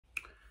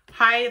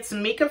Hi, it's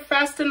Mieka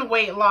Fasting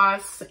Weight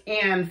Loss,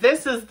 and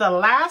this is the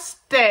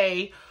last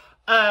day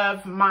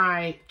of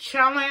my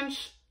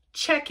challenge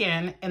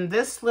check-in in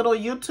this little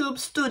YouTube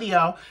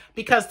studio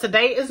because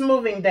today is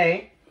moving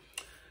day.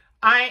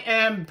 I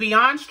am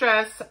beyond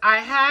stressed.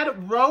 I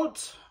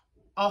wrote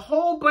a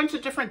whole bunch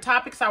of different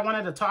topics I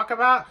wanted to talk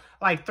about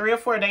like 3 or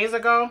 4 days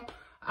ago.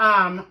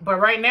 But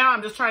right now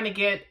I'm just trying to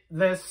get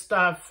this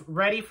stuff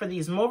ready for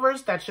these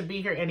movers that should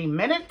be here any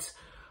minute.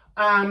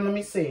 Let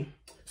me see.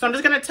 So I'm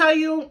just going to tell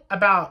you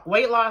about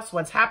weight loss,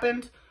 what's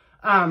happened.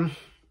 I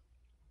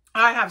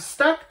have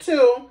stuck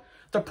to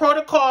the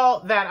protocol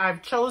that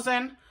I've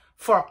chosen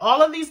for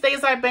all of these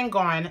days I've been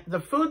gone.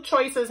 The food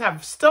choices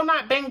have still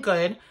not been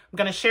good. I'm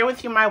going to share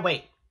with you my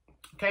weight,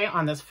 okay,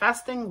 on this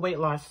fasting weight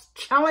loss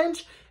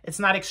challenge. It's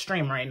not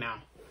extreme right now.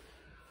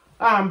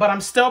 But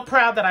I'm still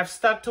proud that I've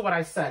stuck to what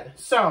I said.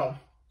 So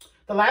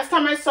the last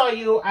time I saw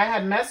you, I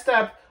had messed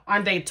up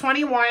on day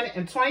 21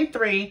 and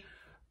 23.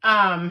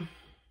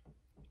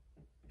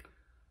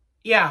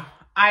 Yeah,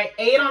 I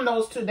ate on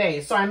those 2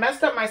 days. So I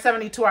messed up my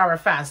 72-hour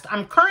fast.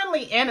 I'm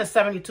currently in a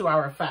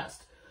 72-hour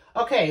fast.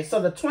 Okay, so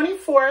the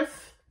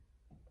 24th,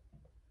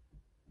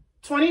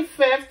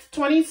 25th,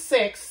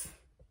 26th,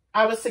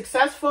 I was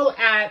successful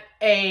at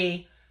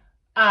a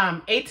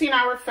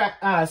 16-hour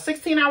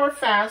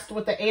fast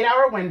with the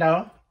 8-hour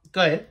window.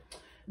 Good.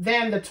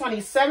 Then the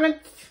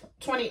 27th,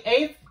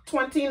 28th,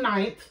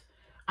 29th,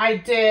 I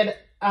did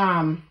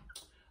a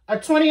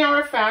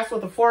 20-hour fast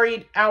with a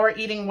 4-hour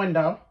eating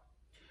window.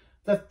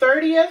 The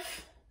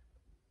 30th,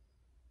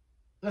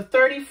 the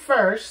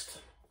 31st,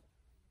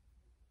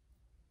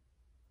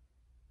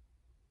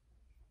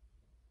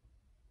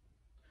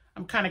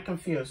 I'm kind of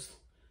confused.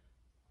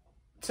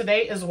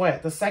 Today is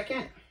what? The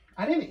 2nd?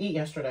 I didn't eat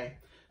yesterday.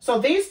 So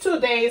these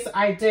 2 days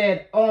I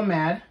did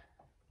OMAD.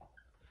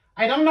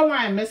 I don't know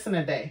why I'm missing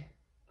a day.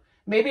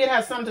 Maybe it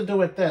has something to do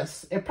with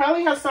this. It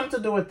probably has something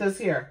to do with this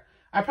here.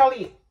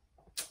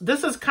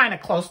 This is kind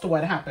of close to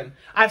what happened.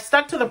 I've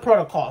stuck to the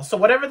protocol. So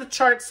whatever the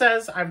chart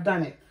says, I've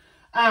done it.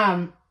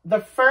 The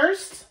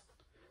 1st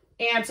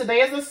and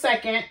today is the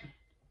 2nd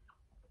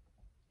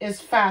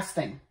is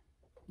fasting.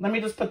 Let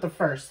me just put the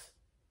 1st.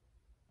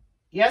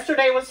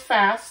 Yesterday was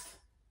fast.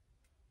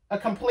 A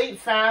complete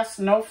fast,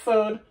 no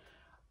food.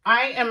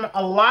 I am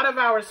a lot of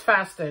hours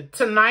fasted.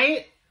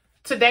 Today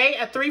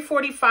at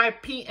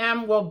 3:45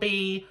 p.m. will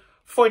be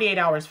 48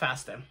 hours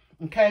fasted.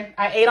 Okay.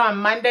 I ate on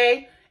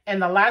Monday. And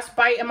the last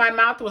bite in my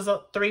mouth was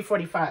at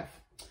 3:45.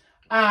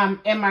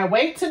 And my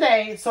weight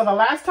today, so the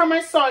last time I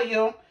saw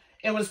you,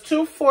 it was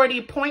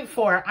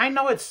 240.4. I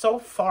know it's so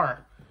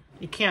far.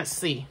 You can't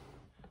see.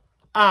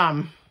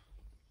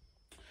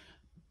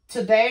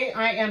 Today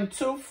I am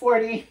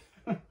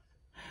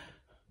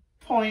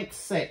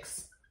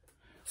 240.6.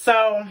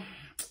 So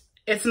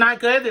it's not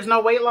good. There's no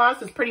weight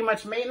loss. It's pretty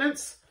much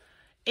maintenance.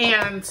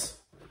 And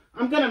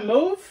I'm going to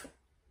move.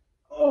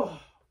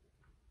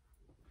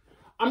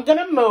 I'm going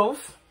to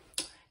move.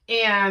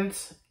 And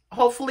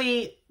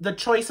hopefully the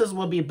choices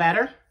will be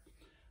better.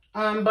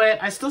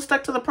 But I still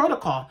stuck to the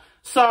protocol.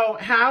 So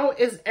how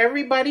is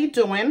everybody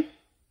doing?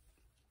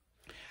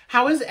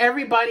 How is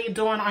everybody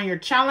doing on your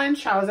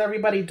challenge? How is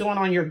everybody doing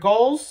on your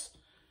goals?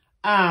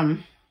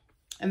 And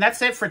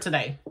that's it for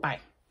today.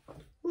 Bye.